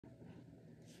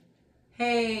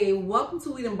Hey, welcome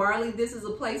to Wheat and Barley. This is a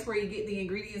place where you get the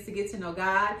ingredients to get to know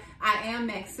God. I am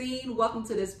Maxine. Welcome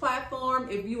to this platform.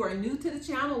 If you are new to the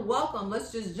channel, welcome.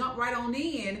 Let's just jump right on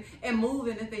in and move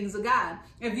into things of God.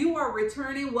 If you are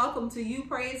returning, welcome to you.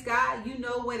 Praise God. You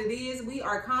know what it is. We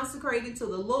are consecrating to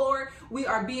the Lord. We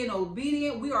are being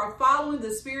obedient. We are following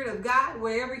the Spirit of God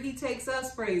wherever He takes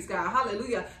us. Praise God.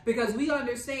 Hallelujah. Because we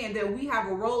understand that we have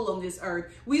a role on this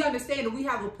earth. We understand that we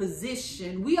have a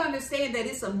position. We understand that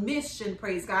it's a mission.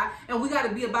 Praise God. And we got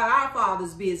to be about our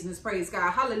Father's business. Praise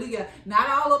God. Hallelujah. Not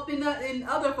all up in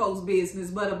other folks'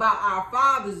 business, but about our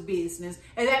Father's business.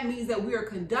 And that means that we are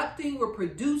conducting, we're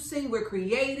producing, we're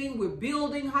creating, we're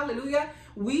building. Hallelujah.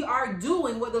 We are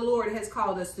doing what the Lord has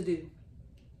called us to do.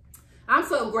 I'm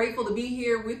so grateful to be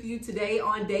here with you today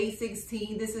on day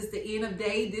 16. This is the end of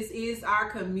day. This is our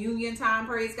communion time.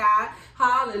 Praise God.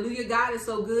 Hallelujah. God is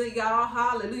so good, y'all.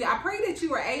 Hallelujah. I pray that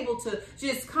you were able to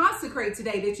just consecrate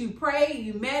today, that you prayed,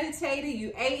 you meditated,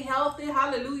 you ate healthy.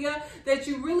 Hallelujah. That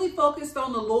you really focused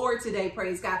on the Lord today.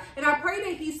 Praise God. And I pray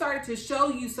that He started to show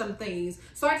you some things,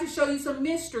 started to show you some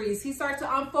mysteries. He started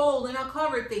to unfold and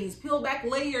uncover things, peel back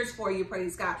layers for you.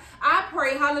 Praise God. I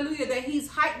pray, hallelujah, that He's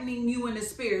heightening you in the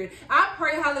spirit. I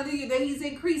pray, hallelujah, that He's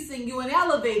increasing you and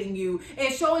elevating you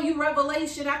and showing you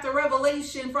revelation after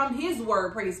revelation from His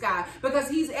word, praise God, because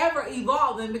He's ever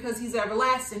evolving, because He's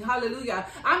everlasting. Hallelujah.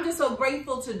 I'm just so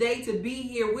grateful today to be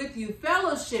here with you,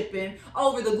 fellowshipping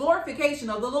over the glorification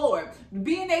of the Lord,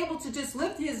 being able to just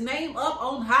lift His name up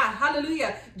on high.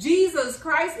 Hallelujah. Jesus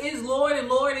Christ is Lord and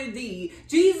Lord indeed.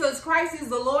 Jesus Christ is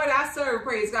the Lord I serve,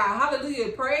 praise God.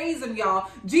 Hallelujah. Praise Him,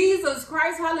 y'all. Jesus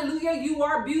Christ, hallelujah, you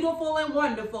are beautiful and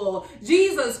wonderful.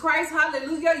 Jesus Christ,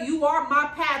 hallelujah, you are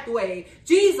my pathway.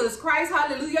 Jesus Christ,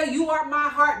 hallelujah, you are my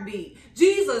heartbeat.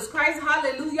 Jesus Christ,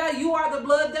 hallelujah, you are the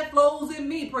blood that flows in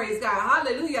me, praise God.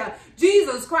 Hallelujah.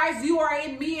 Jesus Christ, you are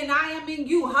in me and I am in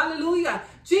you. Hallelujah.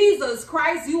 Jesus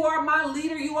Christ, you are my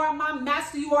leader, you are my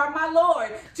master, you are my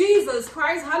Lord. Jesus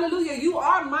Christ, hallelujah, you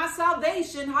are my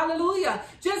salvation. Hallelujah.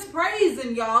 Just praise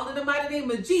Him, y'all, in the mighty name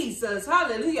of Jesus.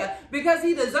 Hallelujah. Because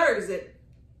He deserves it.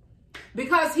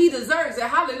 Because He deserves it.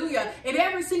 Hallelujah. And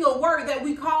every single word that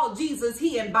we call Jesus,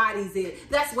 He embodies it.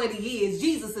 That's what He is.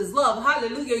 Jesus is love.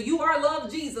 Hallelujah. You are love,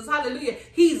 Jesus. Hallelujah.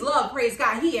 He's love. Praise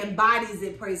God. He embodies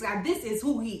it. Praise God. This is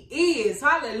who He is.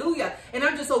 Hallelujah. And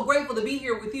I'm just so grateful to be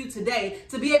here with you today,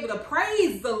 to be able to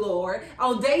praise the Lord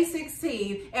on day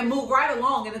 16 and move right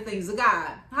along in the things of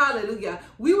God. Hallelujah.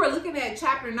 We were looking at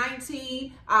chapter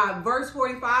 19, verse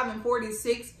 45 and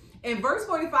 46. And verse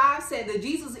 45 said that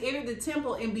Jesus entered the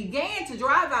temple and began to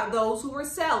drive out those who were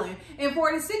selling. And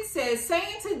 46 says,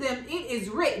 saying to them, it is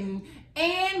written,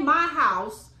 and my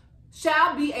house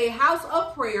shall be a house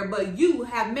of prayer, but you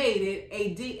have made it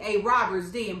a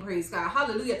robber's den. Praise God.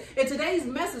 Hallelujah. And today's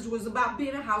message was about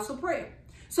being a house of prayer.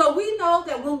 So we know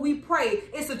that when we pray,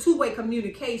 it's a two-way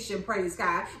communication, praise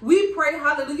God. We pray,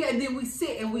 hallelujah, and then we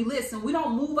sit and we listen. We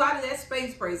don't move out of that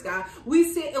space, praise God.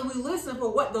 We sit and we listen for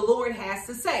what the Lord has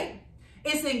to say.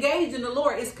 It's engaged in the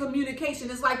Lord. It's communication.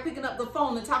 It's like picking up the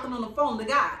phone and talking on the phone to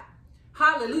God.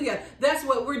 Hallelujah. That's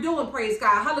what we're doing, praise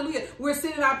God. Hallelujah. We're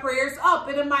sending our prayers up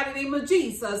in the mighty name of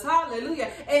Jesus.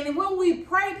 Hallelujah. And when we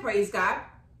pray, praise God,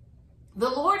 the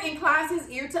Lord inclines His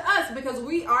ear to us because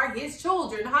we are His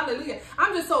children. Hallelujah.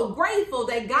 I'm just so grateful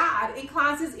that God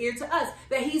inclines His ear to us,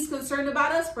 that He's concerned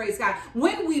about us, praise God.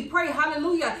 When we pray,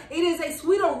 hallelujah, it is a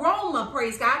sweet aroma,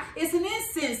 praise God. It's an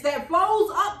incense that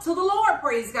flows up to the Lord,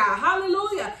 praise God.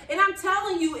 Hallelujah. And I'm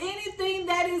telling you, anything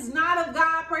that is not of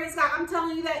God, praise God, I'm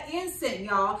telling you that incense,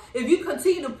 y'all, if you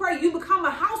continue to pray, you become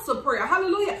a house of prayer.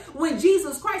 Hallelujah. When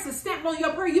Jesus Christ is stamped on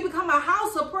your prayer, you become a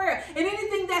house of prayer. And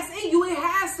anything that's in you, it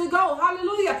has to go.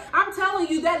 Hallelujah. I'm telling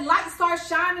you, that light starts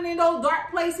shining in those dark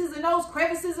places, in those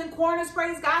crevices and corners,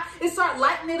 praise God. It starts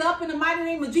lighting it up in the mighty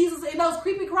name of Jesus, and those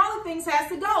creepy crawly things has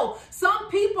to go. Some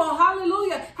people,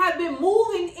 hallelujah, have been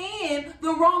moving in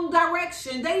the wrong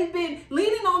direction. They've been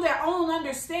leaning on their own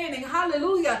understanding,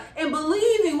 hallelujah, and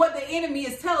believing what the enemy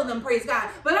is telling them, praise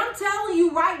God. But I'm telling you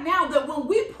right now that when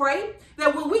we pray,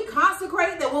 that when we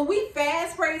consecrate, that when we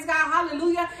fast, praise God,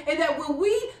 hallelujah, and that when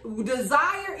we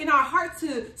desire in our heart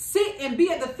to sit and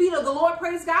be at the feet of the Lord,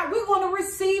 praise God, we're going to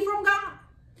receive from God.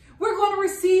 We're going to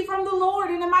receive from the Lord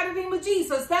in the mighty name of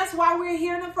Jesus. That's why we're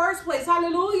here in the first place.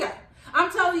 Hallelujah. I'm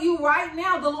telling you right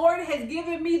now, the Lord has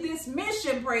given me this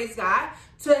mission, praise God,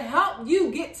 to help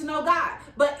you get to know God.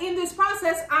 But in this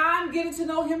process, I'm getting to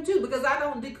know him too, because I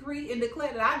don't decree and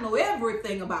declare that I know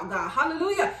everything about God.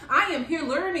 Hallelujah. I am here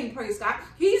learning, praise God.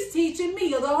 He's teaching me.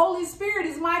 The Holy Spirit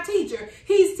is my teacher.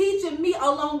 He's teaching me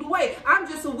along the way. I'm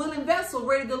just a willing vessel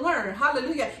ready to learn.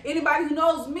 Hallelujah. Anybody who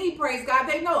knows me, praise God,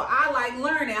 they know I like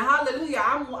learning. Hallelujah.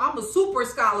 I'm a super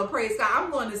scholar, praise God.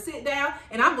 I'm going to sit down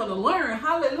and I'm going to learn.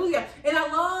 Hallelujah. And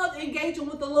I love engaging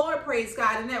with the Lord, praise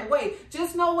God, in that way.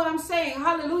 Just know what I'm saying.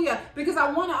 Hallelujah. Because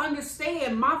I want to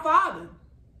understand my Father.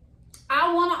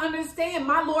 I want to understand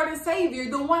my Lord and Savior,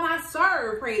 the one I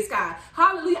serve, praise God.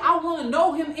 Hallelujah. I want to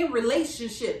know him in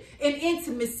relationship, in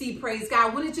intimacy, praise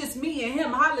God, when it's just me and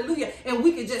him, hallelujah, and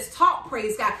we can just talk,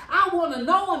 praise God. I want to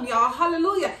know him, y'all,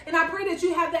 hallelujah. And I pray that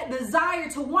you have that desire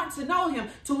to want to know him,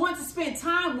 to want to spend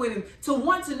time with him, to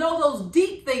want to know those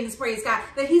deep things, praise God,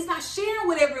 that he's not sharing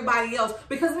with everybody else,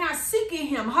 because they're not seeking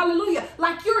him, hallelujah,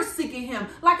 like you're seeking him,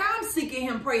 like I'm seeking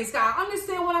him, praise God.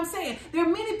 Understand what I'm saying? There are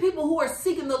many people who are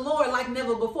seeking the Lord like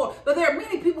never before, but there are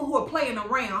many people who are playing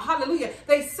around. Hallelujah.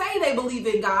 They say they believe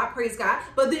in God, praise God,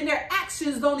 but then their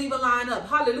actions don't even line up.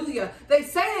 Hallelujah. They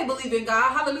say they believe in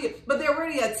God, hallelujah, but they're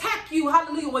ready to attack you,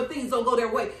 hallelujah, when things don't go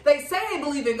their way. They say they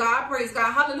believe in God, praise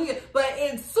God, hallelujah, but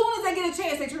as soon as they get a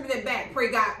chance, they turn their back,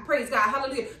 praise God,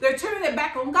 hallelujah. They're turning their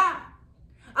back on God.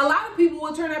 A lot of people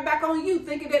will turn their back on you,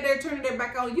 thinking that they're turning their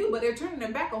back on you, but they're turning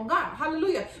their back on God.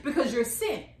 Hallelujah. Because you're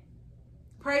sent.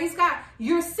 Praise God.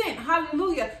 You're sent.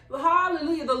 Hallelujah.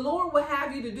 Hallelujah. The Lord will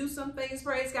have you to do some things.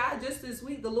 Praise God. Just this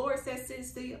week, the Lord said, sit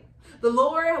still. The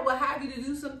Lord will have you to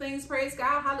do some things. Praise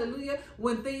God. Hallelujah.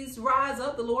 When things rise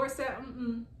up, the Lord said,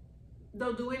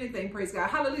 don't do anything. Praise God.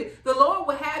 Hallelujah. The Lord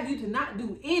will have you to not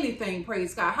do anything.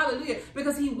 Praise God. Hallelujah.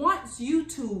 Because he wants you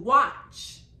to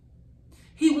watch.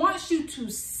 He wants you to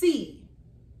see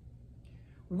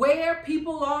where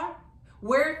people are,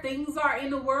 where things are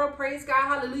in the world, praise God,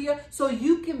 hallelujah, so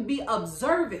you can be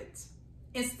observant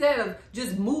instead of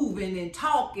just moving and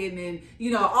talking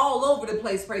and, all over the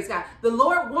place, praise God. The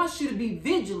Lord wants you to be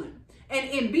vigilant. And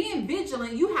in being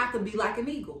vigilant, you have to be like an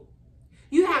eagle.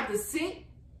 You have to sit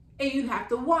and you have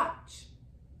to watch.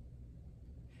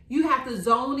 You have to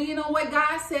zone in on what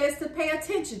God says to pay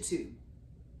attention to.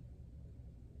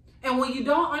 And when you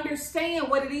don't understand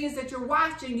what it is that you're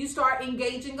watching, you start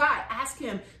engaging God. Ask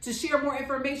him to share more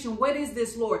information. What is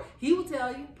this, Lord? He will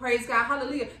tell you. Praise God.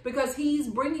 Hallelujah. Because he's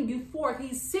bringing you forth.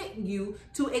 He's sitting you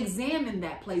to examine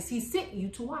that place. He's sitting you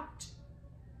to watch.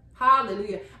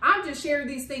 Hallelujah. I'm just sharing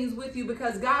these things with you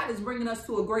because God is bringing us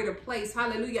to a greater place.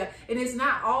 Hallelujah. And it's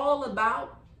not all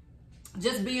about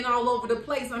just being all over the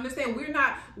place. Understand, we're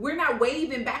not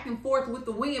waving back and forth with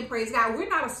the wind, praise God. We're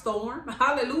not a storm.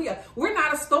 Hallelujah. We're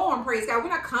not a storm, praise God. We're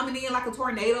not coming in like a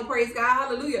tornado, praise God.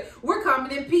 Hallelujah. We're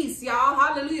coming in peace, y'all.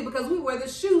 Hallelujah. Because we wear the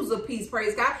shoes of peace,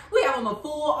 praise God. We have on the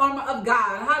full armor of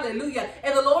God. Hallelujah.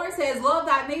 And the Lord says, love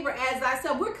thy neighbor as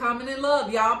thyself. We're coming in love,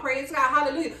 y'all. Praise God.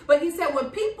 Hallelujah. But he said,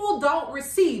 when people don't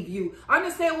receive you,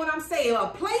 understand what I'm saying? A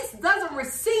place doesn't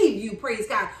receive you, praise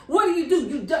God. What do?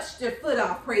 You dust your foot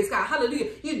off, praise God. Hallelujah.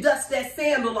 You dust that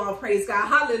sandal off, praise God.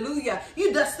 Hallelujah.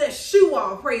 You dust that shoe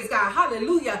off, praise God.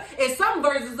 Hallelujah. And some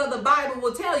versions of the Bible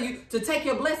will tell you to take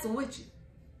your blessing with you.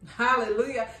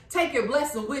 Hallelujah. Take your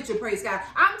blessing with you, praise God.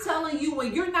 I'm telling you,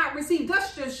 when you're not received,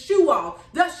 dust your shoe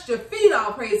off, dust your feet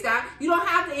off, praise God. You don't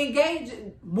have to engage,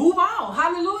 move on.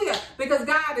 Hallelujah. Because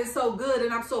God is so good,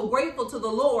 and I'm so grateful to the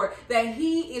Lord that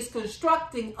he is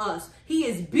constructing us. He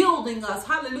is building us.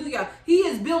 Hallelujah. He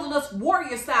is building us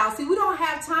warrior style. See, we don't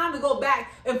have time to go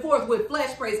back and forth with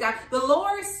flesh, praise God. The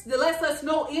Lord lets us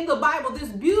know in the Bible, this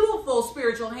beautiful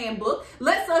spiritual handbook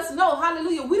lets us know,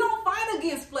 hallelujah, we don't fight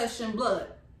against flesh and blood,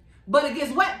 but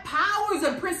against what? Powers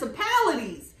and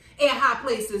principalities in high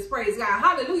places, praise God.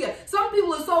 Hallelujah. Some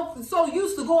people are so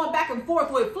used to going back and forth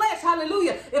with flesh.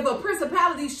 Hallelujah. If a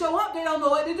principality show up, they don't know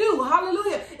what to do.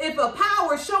 Hallelujah. If a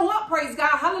power show up, praise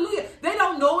God. Hallelujah. They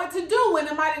don't know what to do in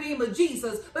the mighty name of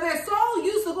Jesus. But they're so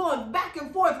used to going back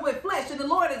and forth with flesh. And the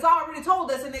Lord has already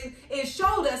told us, and it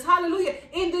showed us, hallelujah,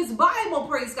 in this Bible,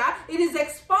 praise God, it is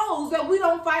exposed that we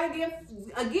don't fight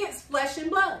against flesh and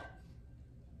blood.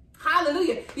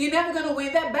 Hallelujah. You're never going to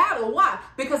win that battle. Why?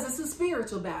 Because it's a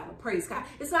spiritual battle. Praise God.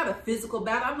 It's not a physical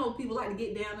battle. I know people like to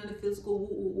get down in the physical,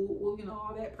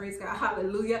 all that. Praise God.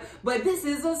 Hallelujah. But this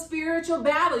is a spiritual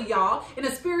battle, y'all. And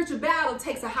a spiritual battle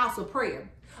takes a house of prayer.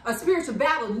 A spiritual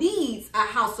battle needs a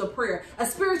house of prayer. A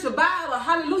spiritual battle,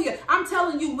 hallelujah. I'm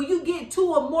telling you, when you get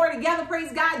two or more together,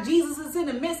 praise God, Jesus is in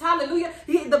the midst, hallelujah.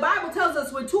 The Bible tells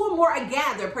us when two or more are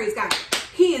gathered, praise God,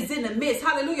 he he is in the midst.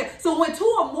 Hallelujah. So when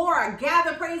two or more are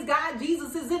gathered, praise God,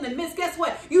 Jesus is in the midst. Guess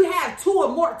what? You have two or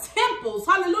more temples.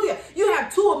 Hallelujah. You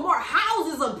have two or more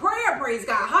houses of prayer, praise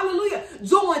God. Hallelujah.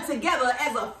 Joined together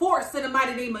as a force in the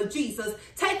mighty name of Jesus,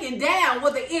 taking down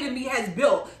what the enemy has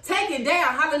built, taking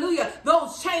down, hallelujah,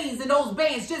 those chains and those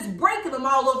bands, just breaking them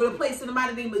all over the place in the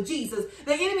mighty name of Jesus.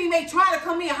 The enemy may try to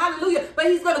come in, hallelujah, but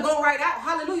he's going to go right out,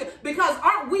 hallelujah, because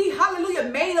aren't we, hallelujah,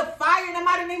 made of fire in the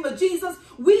mighty name of Jesus?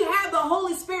 We have the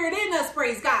Holy Spirit in us,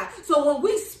 praise God. So when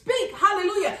we speak,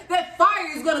 hallelujah, that fire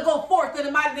is going to go forth in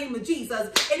the mighty name of Jesus,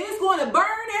 and it's going to burn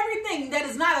everything that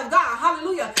is not of God,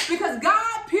 hallelujah, because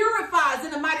God purifies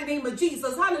in the mighty name of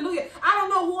Jesus, hallelujah. I don't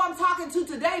know who I'm talking to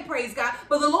today, praise God,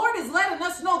 but the Lord is letting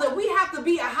us know that we have to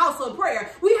be a house of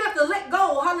prayer. We have to let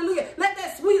go, hallelujah, let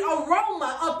that sweet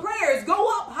aroma of prayers go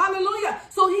up, hallelujah,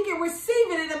 so he can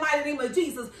receive it in the mighty name of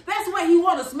Jesus. That's what he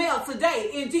wants to smell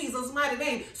today in Jesus' mighty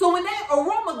name. So when that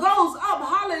aroma goes up,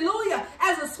 hallelujah,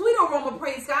 as a sweet aroma,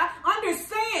 praise God,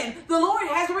 understand the Lord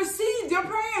has received your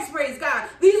prayers, praise God.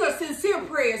 These are sincere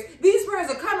prayers. These prayers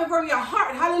are coming from your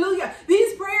heart, hallelujah.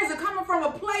 These prayers are coming from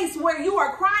a place where you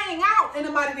are crying out in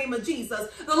the mighty name of Jesus.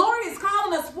 The Lord is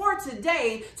calling us for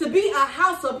today to be a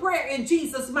house of prayer in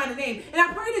Jesus' mighty name. And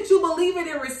I pray that you believe it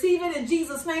and receive it in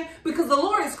Jesus' name, because the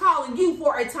Lord is calling you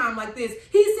for a time like this.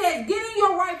 He said, get in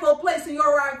your rightful place, in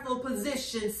your rightful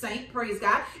position, saint, praise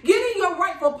God. Get in your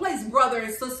rightful place, brother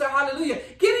and sister, hallelujah.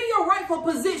 Get in your rightful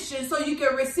position so you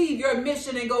can receive your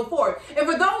mission and go forth. And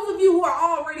for those of you who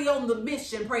are already on the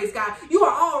mission, praise God, you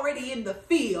are already in the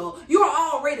field. You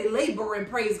are already laboring,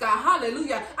 praise God,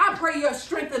 hallelujah. I pray your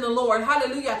strength in the Lord,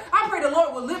 hallelujah. I pray the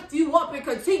Lord will lift you up and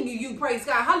continue you, praise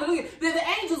God, hallelujah. That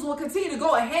the angels will continue to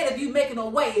go ahead of you, making a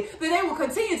way. That they will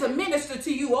continue to minister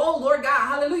to you, oh Lord God,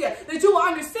 hallelujah. That you will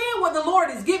understand what the Lord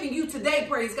is giving you today,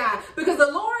 praise God, because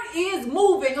the Lord is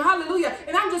moving, hallelujah.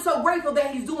 And I'm just so grateful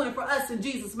that he's doing it for us in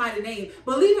Jesus' mighty name.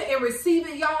 Believe it and receive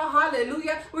it, y'all,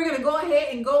 hallelujah. We're going to go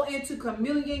ahead and go into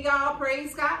communion, y'all,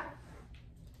 praise God.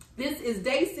 This is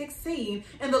day 16,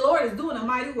 and the Lord is doing a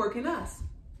mighty work in us.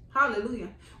 Hallelujah.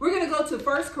 We're going to go to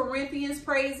 1 Corinthians,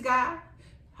 praise God.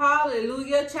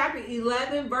 Hallelujah. Chapter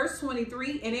 11, verse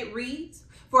 23, and it reads,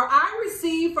 for I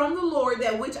received from the Lord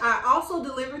that which I also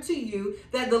delivered to you,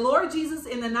 that the Lord Jesus,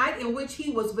 in the night in which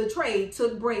he was betrayed,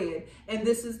 took bread. And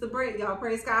this is the bread, y'all.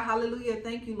 Praise God. Hallelujah.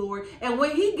 Thank you, Lord. And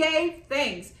when he gave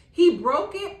thanks, he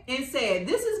broke it and said,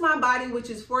 this is my body, which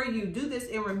is for you. Do this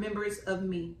in remembrance of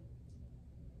me.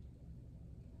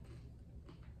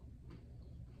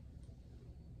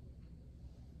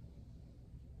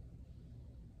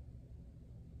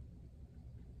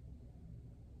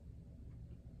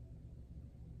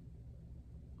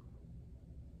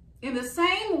 In the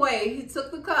same way, he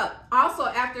took the cup also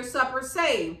after supper,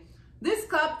 saying, this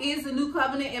cup is the new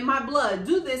covenant in my blood.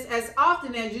 Do this as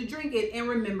often as you drink it in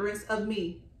remembrance of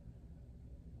me.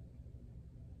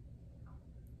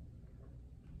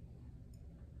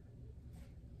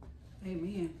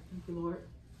 Amen. Thank you, Lord.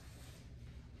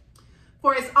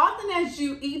 For as often as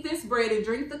you eat this bread and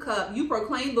drink the cup, you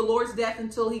proclaim the Lord's death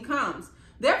until he comes.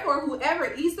 Therefore,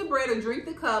 whoever eats the bread or drink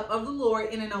the cup of the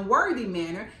Lord in an unworthy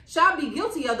manner shall be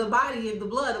guilty of the body and the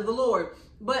blood of the Lord.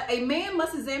 But a man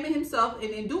must examine himself, and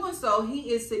in doing so,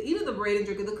 he is to eat of the bread and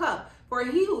drink of the cup. For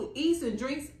he who eats and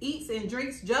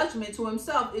drinks judgment to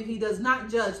himself if he does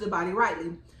not judge the body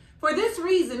rightly. For this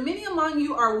reason, many among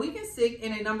you are weak and sick,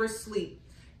 and a number sleep.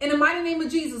 In the mighty name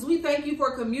of Jesus, we thank you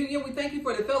for communion. We thank you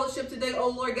for the fellowship today, oh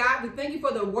Lord God. We thank you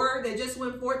for the word that just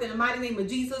went forth in the mighty name of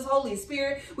Jesus, Holy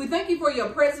Spirit. We thank you for your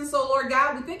presence, oh Lord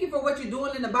God. We thank you for what you're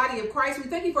doing in the body of Christ. We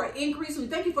thank you for increase. We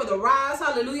thank you for the rise,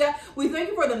 hallelujah. We thank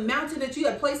you for the mountain that you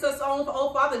have placed us on,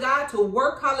 oh Father God, to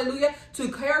work, hallelujah,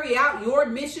 to carry out your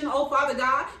mission, oh Father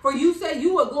God. For you said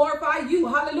you will glorify you,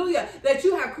 hallelujah, that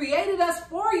you have created us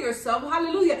for yourself,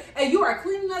 hallelujah, and you are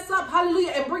cleaning us up,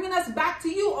 hallelujah, and bringing us back to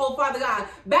you, oh Father God.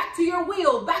 Back to your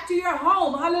will, back to your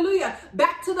home, hallelujah,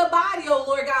 back to the body, oh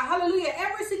Lord God, hallelujah.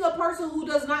 Every single person who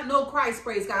does not know Christ,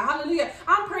 praise God, hallelujah.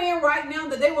 I'm praying right now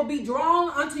that they will be drawn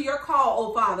unto your call,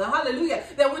 oh Father, hallelujah.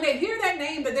 That when they hear that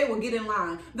name, that they will get in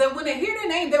line. That when they hear their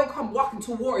name, they will come walking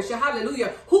towards you,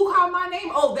 hallelujah. Who called my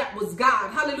name? Oh, that was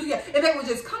God, hallelujah. And they will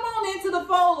just come on into the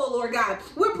fold, oh Lord God.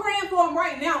 We're praying for them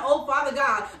right now, oh Father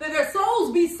God, that their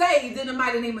souls be saved in the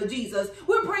mighty name of Jesus.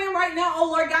 We're praying right now, oh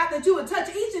Lord God, that you would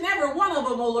touch each and every one of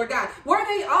them, oh Lord God, where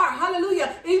they are,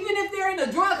 hallelujah. Even if they're in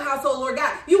a drug house, oh Lord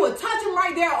God, you will touch them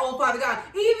right there, oh Father God.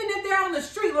 Even if they're on the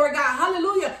street, Lord God,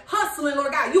 hallelujah, hustling,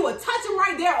 Lord God, you will touch them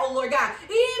right there, oh Lord God.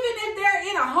 Even if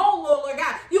they're in a home, oh Lord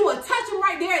God, you will touch them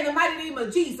right there in the mighty name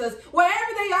of Jesus.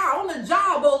 Wherever they are, on the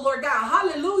job, oh Lord God,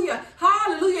 hallelujah,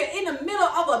 hallelujah, in the middle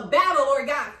of a battle, Lord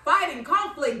God, fighting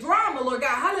conflict,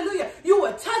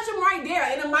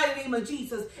 name of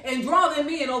Jesus, and draw them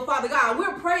in, oh Father God.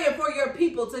 We're praying for your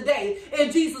people today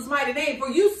in Jesus' mighty name. For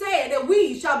you said that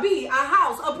we shall be a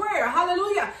house of prayer.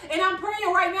 Hallelujah. And I'm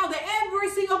praying right now that every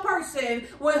single person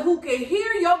who can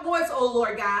hear your voice, oh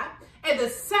Lord God, and the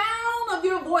sound of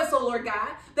your voice, oh Lord God,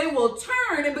 they will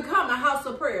turn and become a house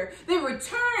of prayer. They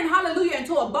return, hallelujah,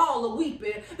 into a ball of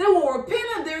weeping. They will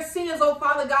repent of their sins, oh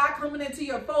Father God, coming into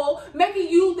your fold, making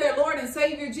you their Lord and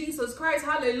Savior, Jesus Christ.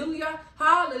 Hallelujah,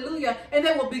 hallelujah. And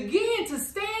they will begin to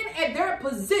stand at their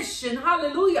position,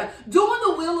 hallelujah, doing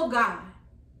the will of God.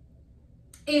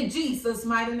 In Jesus'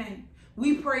 mighty name,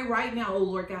 we pray right now, oh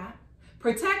Lord God.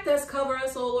 Protect us, cover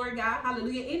us, oh Lord God,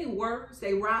 hallelujah. Any words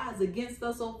they rise against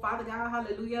us, oh Father God,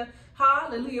 hallelujah,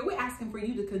 hallelujah. We're asking for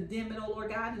you to condemn it, oh Lord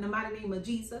God, in the mighty name of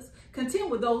Jesus.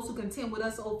 Contend with those who contend with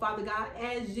us, oh Father God,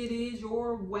 as it is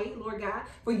your way, Lord God.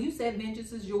 For you said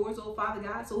vengeance is yours, oh Father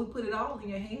God. So we put it all in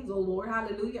your hands, oh Lord,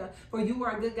 hallelujah. For you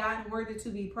are a good God and worthy to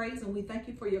be praised. And we thank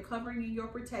you for your covering and your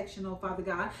protection, oh Father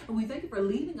God. And we thank you for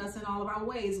leading us in all of our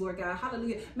ways, Lord God,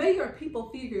 hallelujah. May your people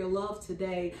feel your love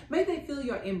today. May they feel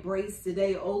your embrace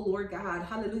today, oh Lord God,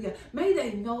 hallelujah. May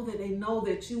they know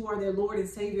that you are their Lord and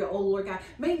Savior, oh Lord God.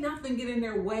 May nothing get in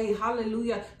their way,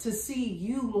 hallelujah, to see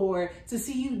you, Lord, to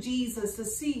see you, Jesus, to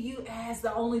see you as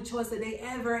the only choice that they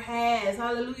ever has,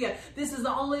 hallelujah. This is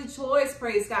the only choice,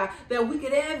 praise God, that we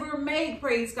could ever make,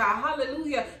 praise God,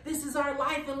 hallelujah. This is our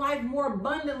life and life more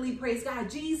abundantly, praise God.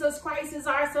 Jesus Christ is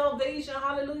our salvation,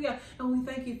 hallelujah. And we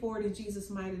thank you for it in Jesus'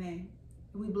 mighty name.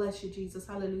 We bless you, Jesus,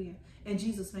 hallelujah. In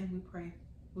Jesus' name we pray.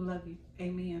 We love you.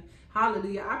 Amen.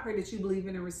 Hallelujah. I pray that you believe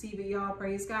in and receive it, y'all.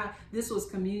 Praise God. This was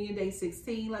Communion Day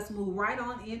 16. Let's move right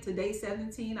on into Day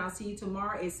 17. I'll see you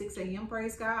tomorrow at 6 a.m.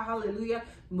 Praise God. Hallelujah.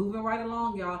 Moving right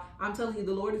along, y'all. I'm telling you,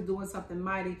 the Lord is doing something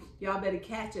mighty. Y'all better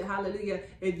catch it. Hallelujah.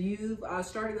 If you've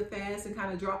started the fast and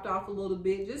kind of dropped off a little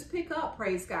bit, just pick up.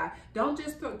 Praise God. Don't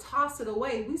just toss it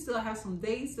away. We still have some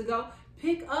days to go.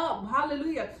 Pick up,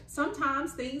 hallelujah.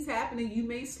 Sometimes things happen and you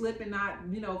may slip and not,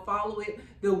 follow it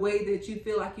the way that you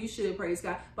feel like you should, praise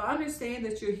God. But understand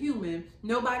that you're human.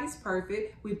 Nobody's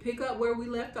perfect. We pick up where we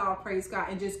left off, praise God,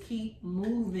 and just keep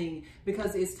moving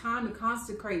because it's time to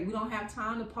consecrate. We don't have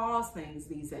time to pause things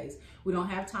these days. We don't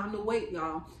have time to wait,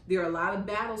 y'all. There are a lot of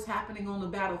battles happening on the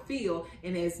battlefield,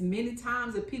 and as many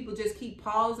times that people just keep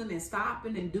pausing and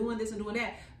stopping and doing this and doing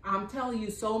that, I'm telling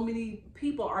you, so many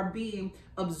people are being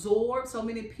absorbed. So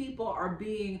many people are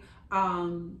being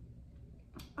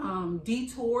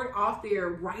detoured off their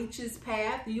righteous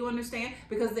path. Do you understand?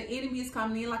 Because the enemy is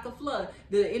coming in like a flood.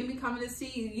 The enemy coming to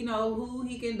see, who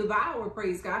he can devour,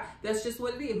 praise God. That's just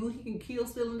what it is, who he can kill,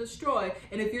 steal, and destroy.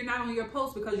 And if you're not on your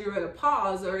post because you're at a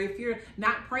pause, or if you're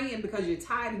not praying because you're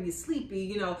tired and you're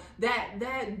sleepy,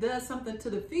 that does something to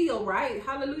the field, right?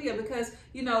 Hallelujah. Because,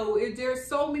 there's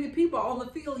so many people on the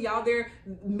field, y'all.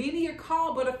 Many are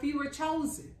called, but a few are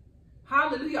chosen.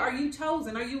 Hallelujah. Are you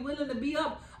chosen? Are you willing to be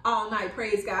up all night?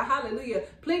 Praise God. Hallelujah.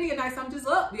 Plenty of nights I'm just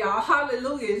up, y'all.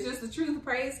 Hallelujah. It's just the truth.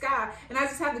 Praise God. And I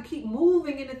just have to keep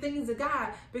moving in the things of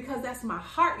God because that's my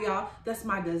heart, y'all. That's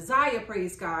my desire.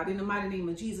 Praise God. In the mighty name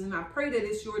of Jesus. And I pray that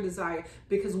it's your desire,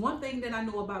 because one thing that I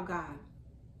know about God,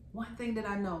 one thing that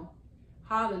I know,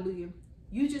 hallelujah,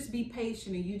 you just be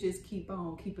patient and you just keep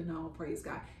on keeping on, praise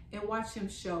God, and watch him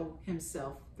show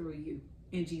himself through you.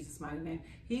 In Jesus' mighty name,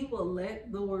 he will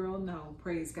let the world know,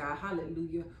 praise God,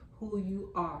 hallelujah, who you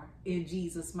are in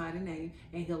Jesus' mighty name.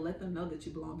 And he'll let them know that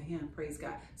you belong to him, praise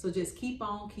God. So just keep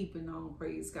on keeping on,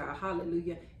 praise God,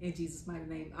 hallelujah, in Jesus' mighty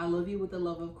name. I love you with the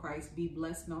love of Christ. Be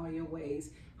blessed in all your ways.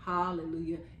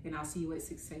 Hallelujah. And I'll see you at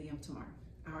 6 a.m. tomorrow.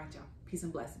 All right, y'all. Peace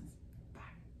and blessings.